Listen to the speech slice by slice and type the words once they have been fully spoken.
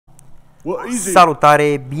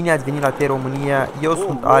Salutare, bine ați venit la T România, eu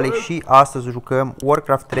sunt Alex și astăzi jucăm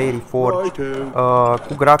WarCraft 3 Reforged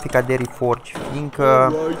cu grafica de Reforged,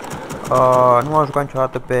 fiindcă nu am jucat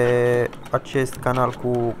niciodată pe acest canal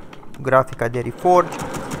cu grafica de Reforged,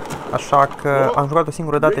 așa că am jucat o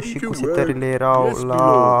singură dată și cu setările erau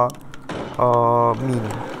la minim.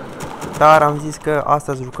 Dar am zis că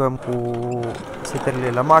astăzi jucăm cu setările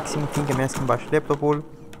la maxim, fiindcă mi-am schimbat și laptopul.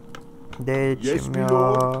 Deci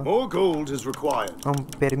îmi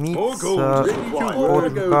permit să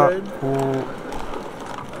pot juca cu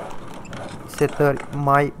setări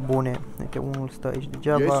mai bune. Uite, unul stă aici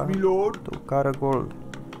degeaba, cară gold,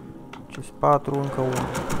 acest 4, încă unul.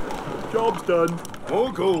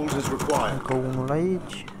 Încă unul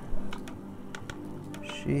aici.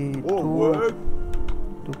 Și tu,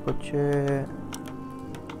 după ce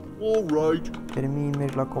termini,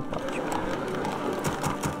 mergi la copaci.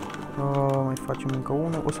 Mai facem încă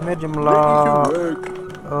unul. O să mergem la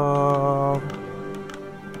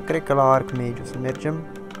cred că la Archmage o să mergem.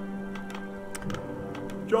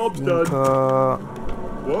 Fiindcă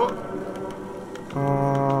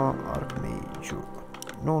Archmage.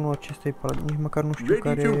 Nu, acesta e paladin. Nici măcar nu știu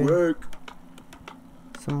care.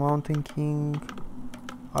 Sunt Mountain King.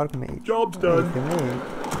 Archmage. Femeie.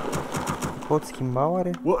 Pot schimba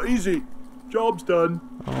oare? Ok.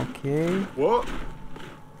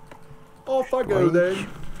 Off I go then.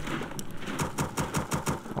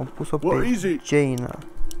 Am pus-o pe Jaina.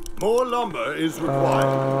 More lumber is required.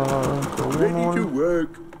 Ready to work.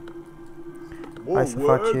 Hai să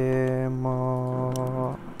facem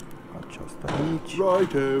aceasta aici.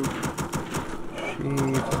 Righto. Și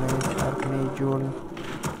până aici Archmage-ul.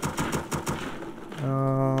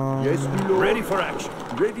 Yes, my lord. Ready for action.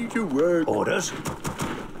 Ready to work. Orders.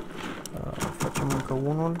 Facem încă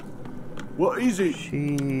unul. What is it?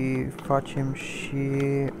 Și facem și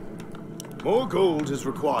more gold is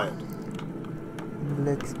required.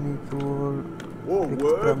 blacksmith-ul.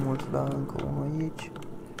 Prea mult, da, încă unul aici.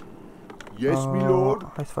 Yes, my lord.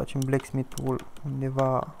 Hai să facem blacksmith-ul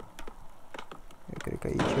undeva. Eu cred că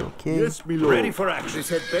aici e ok. Yes, my lord. Ready for action. This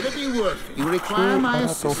had better be worth it. You require my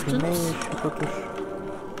assistance. Și totuși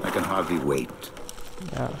I can hardly wait.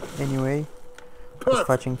 Yeah, anyway. Hai să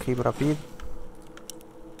facem clip rapid.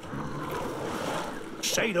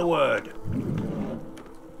 Say the word.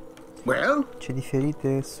 Well, ce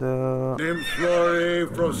diferite să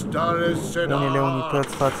unele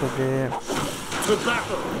unități față de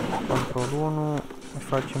control 1. Mai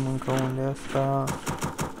facem încă unul de asta.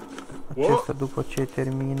 Acesta după ce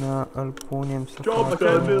termină îl punem să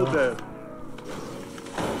facem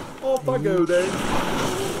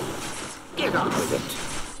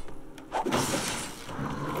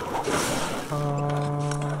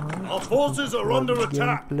forces are under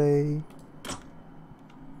attack. Gameplay.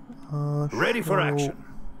 Ready for action.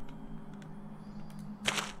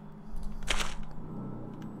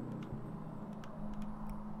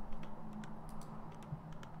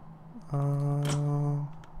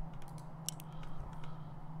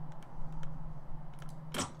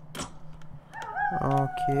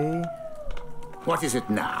 Ok. What is it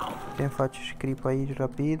now? Putem face și clip aici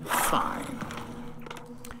rapid. Fine.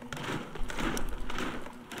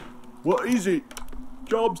 What is it?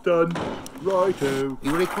 Job's done. Righto.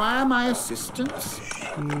 You require my assistance?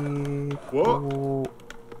 Și cu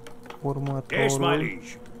următorul. Yes, my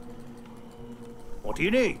liege. What do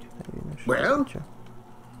you need? Well,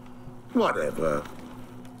 whatever.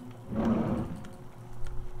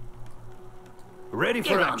 Ready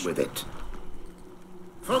for action. With it.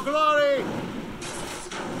 For glory!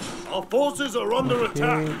 Our forces are under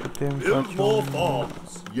attack. Build more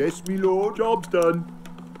farms. Yes, my lord. Job's done.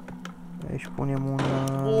 Aici punem un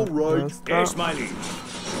ăsta. Yes, my liege.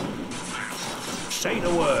 Say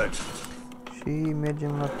the word. Și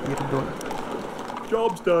mergem la pierdut.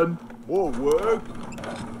 Job's done. More work.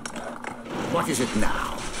 What is it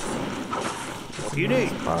now? What do you need?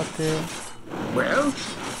 Spate. Well?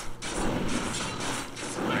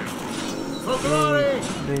 For glory.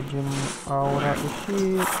 Legem aura și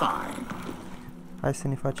fine. Hai să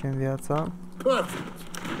ne facem viața. Perfect.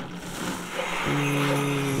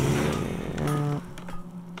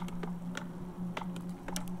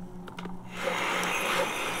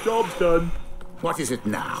 Job's done. What is it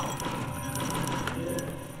now?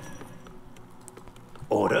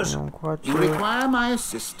 Orders. You require my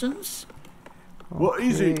assistance? What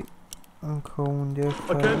is it? Încă unde I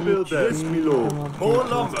can build this, my lord. More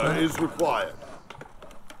lumber is required.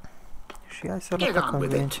 Și hai să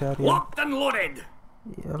arătăm ce are.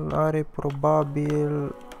 El are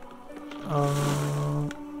probabil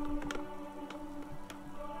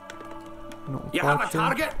nu You have a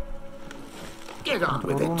target? Get on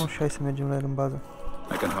with Control 1 it. și hai să mergem la el în bază.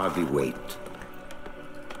 I can hardly wait.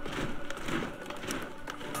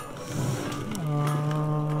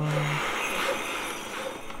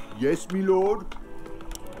 Yes, my lord.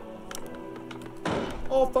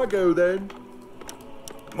 Off I go then.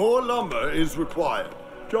 More lumber is required.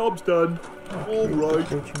 Job's done. All right.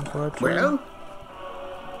 Deci încoace. Well,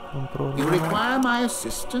 Control you 1 require my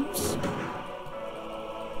assistance?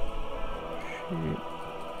 și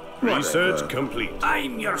Research complete.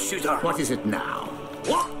 I'm your shooter. What is it now?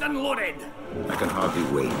 Locked and loaded. I can hardly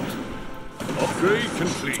wait. Upgrade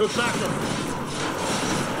complete. To battle!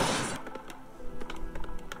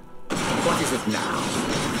 What is it now?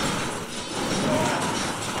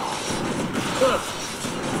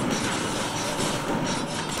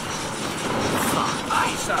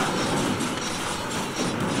 Aye, sir.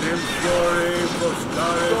 Implory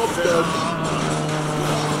postare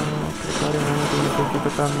care momentul de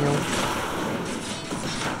pe cam eu.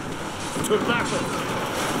 to battle!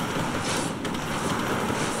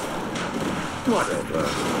 Whatever.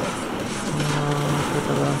 Cred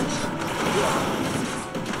că da.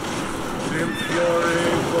 Implory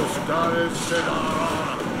postare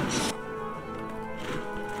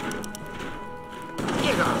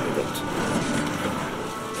Get on with it.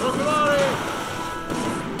 For glory!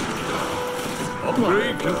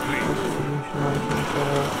 Upgrade complete. Și mai sunt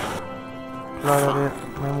clară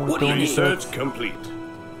de mai multe unități. Research complete.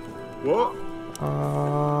 What?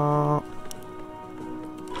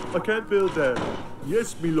 I can't build that.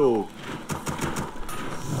 Yes, my lord.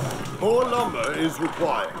 More lumber is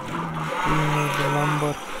required. De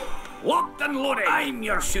lumber. Locked and loaded. I'm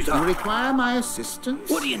your shooter. You require my assistance?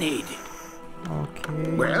 What do you need? Ok.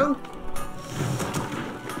 Well,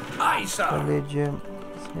 Aye, sir. Alegem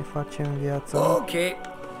să ne facem viața. Okay.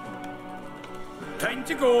 Time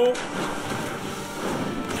to go.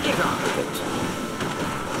 get on with it.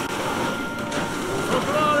 For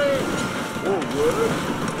glory! Forward!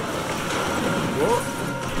 What?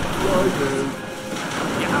 Right then.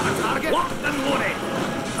 You have a target? Locked and loaded.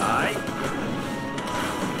 Aye.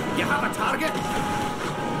 You have a target?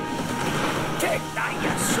 Take that,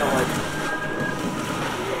 you sword.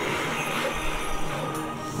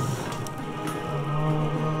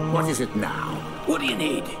 What is it now? What do you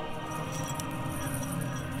need?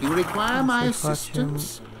 You require my Să facem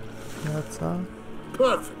assistance? viața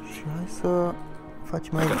Perfect. și hai să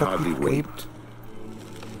facem I aici can hardly quick wait. clip.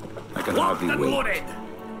 I can Locked hardly and wait. loaded.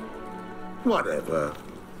 Whatever.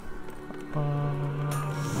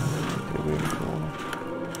 Trebuie încă unul.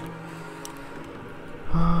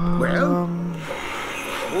 Well?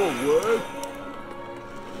 Forward.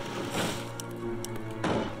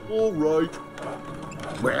 All right.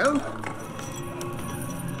 Well?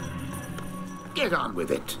 Get on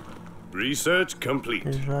with it. Research complete.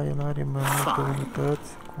 Deja el are mai multe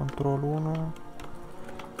unități. Control 1.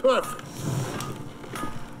 Perfect.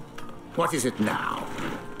 What is it now?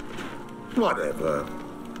 Whatever.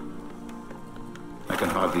 I can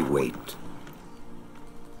hardly wait.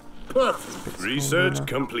 Perfect. Research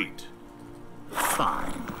complete.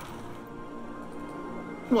 Fine.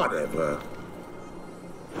 Whatever.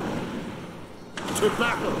 To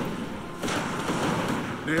battle.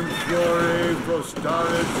 Impure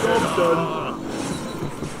Prostare done.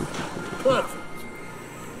 Perfect.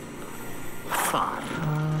 Fine.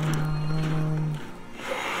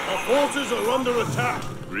 Our forces are under attack.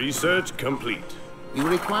 Research complete. You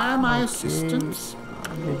require my assistance?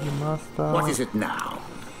 Alegem asta. What is it now?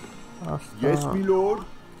 Asta. lord.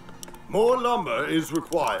 More lumber is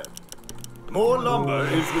required. More lumber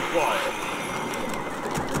is required.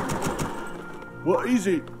 What is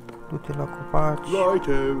it? Du-te la copaci.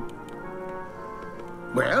 Righto.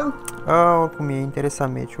 Well? Oricum e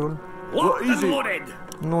interesant meciul. Locked and loaded.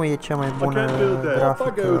 Nu e cea mai bună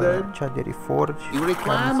grafică, cea de Reforged,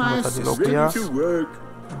 care nu sunt deloc cu ea,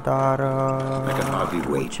 dar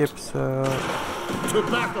încep să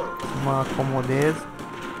mă acomodez.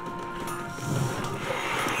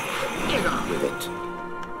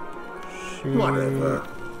 Și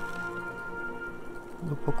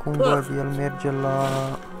după cum văd, el merge la...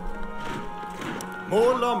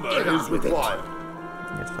 More lumber is required.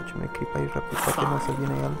 Ia să facem eclip aici rapid, poate nu o să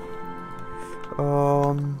vină el.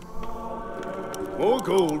 More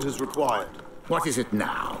gold is required. What is it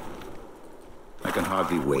now? I can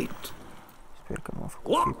hardly wait. Sper că nu a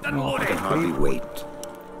făcut clip. I can hardly wait.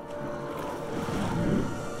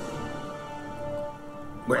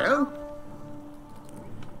 Well?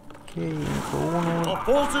 Ok, încă unul. Our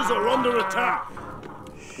forces are under attack.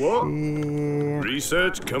 Și...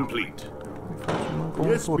 Research complete. facem încă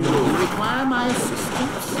un tur. You require my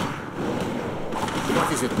assistance? What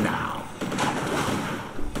is it now?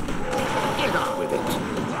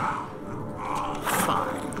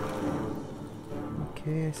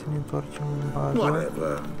 să ne întoarcem în bază.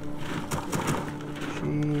 Și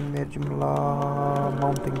mergem la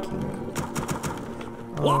Mountain King.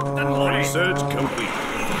 Research complete.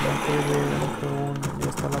 Mai trebuie încă un de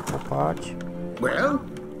ăsta la copaci. Well,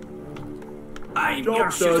 I'm your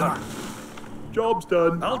shooter. Job's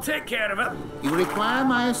done. I'll take care of it. You require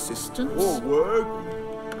my assistance? More work.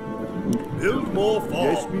 Build more farms.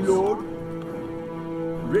 Yes, my lord.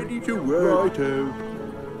 Ready to work. Righto.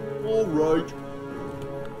 All right.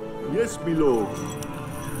 Yes, my lord.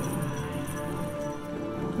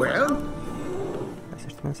 Well? Hai să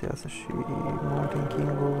știm să iasă și Mountain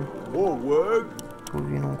King-ul. More work. Tu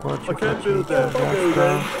vin încoace, I can't faci build that. asta.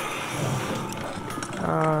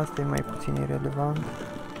 Asta e mai puțin irelevant.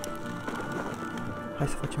 Hai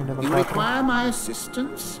să facem level 4. Sper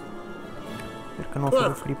că nu a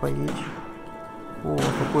făcut clip aici. A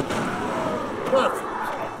făcut.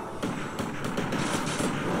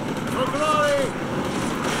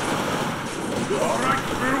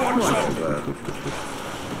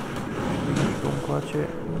 Încoace.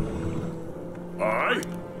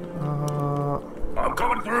 I'm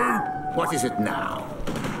coming through. What is it now?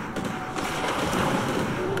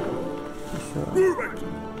 Move it.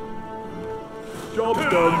 Job's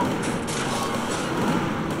done.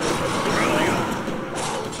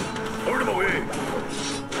 Put him away.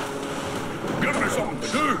 Give me something to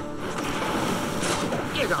do.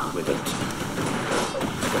 Get on with it.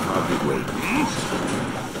 I can hardly wait.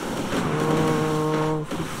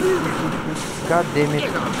 God damn it.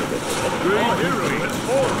 Get on with it.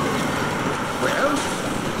 Well?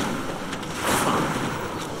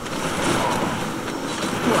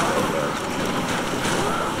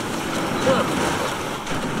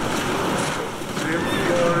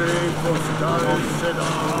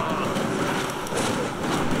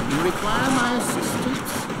 You require my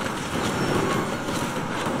assistance?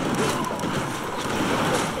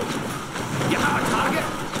 You have a target?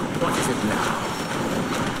 What is it now?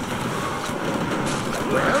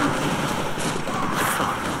 Well?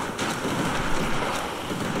 Fine.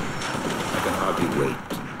 I can hardly wait.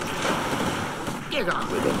 Get on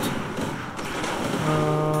with it.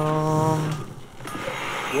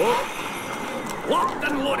 What? Locked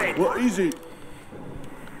and loaded. What is it?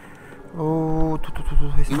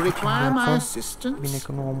 Hai să You facem require my viața. assistance? Bine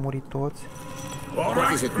că nu au murit toți.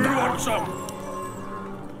 What is it now?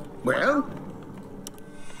 Well?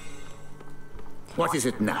 What is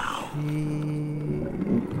it now?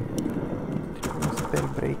 Un spell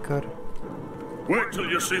breaker. Wait till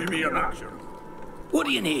you see me in action. What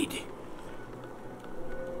do you need?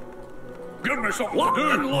 Give me something to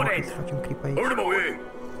do. Hai să facem clip aici. Put him away.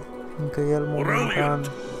 Încă el momentan.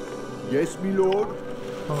 Yes, my lord.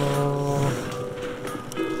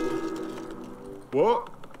 What?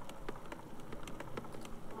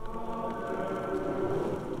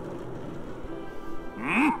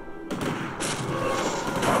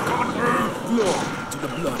 I'm coming through. Glory to the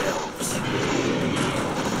blood elves.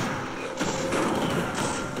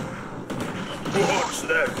 What's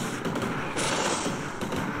this?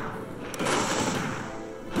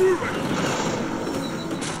 Move it.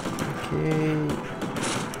 Okay.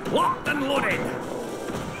 Locked and loaded.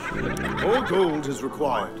 More gold is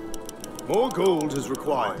required. More gold is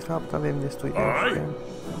required. De fapt avem destui de Alright. ăștia.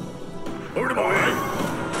 Put him away.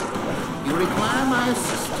 You require my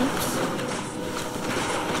assistance?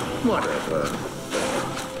 Whatever.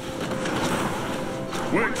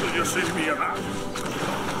 Wait till you see me in action.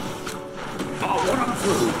 I'll run him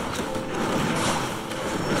through.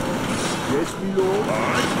 Yes, my lord.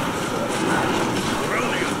 Alright.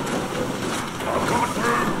 Brilliant. I'm coming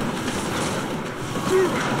through.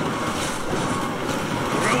 Move it.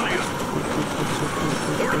 Brilliant.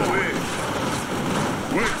 Put him away.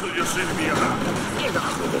 Wait till you see me in action. Get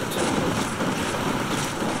on with it.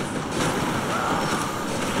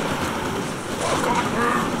 I'm coming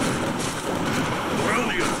through.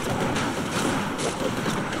 Brilliant.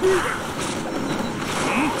 Move it.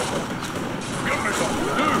 Give me something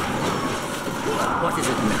to do. What is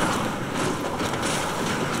it now?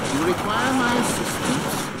 You require my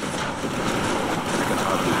assistance? I can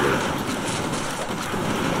hardly wait.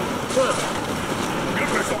 Well, give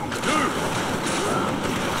me something to do.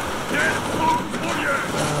 Yes, folks, for you.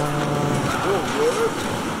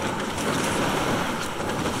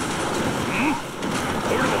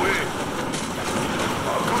 Put him away.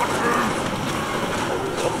 I'm coming through.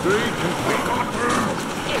 Upgrade. I'm coming through.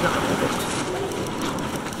 Get on with it.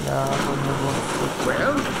 Da, bun.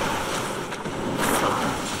 Well?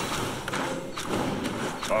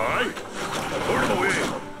 Aye. Put him away.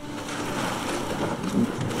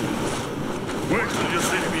 Wait till you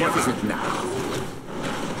see me. What is it now?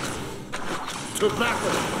 to battle.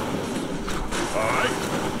 Aye.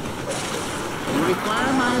 You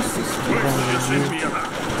require my assistance.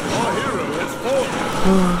 Our hero has fallen.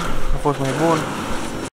 A fost mai bun.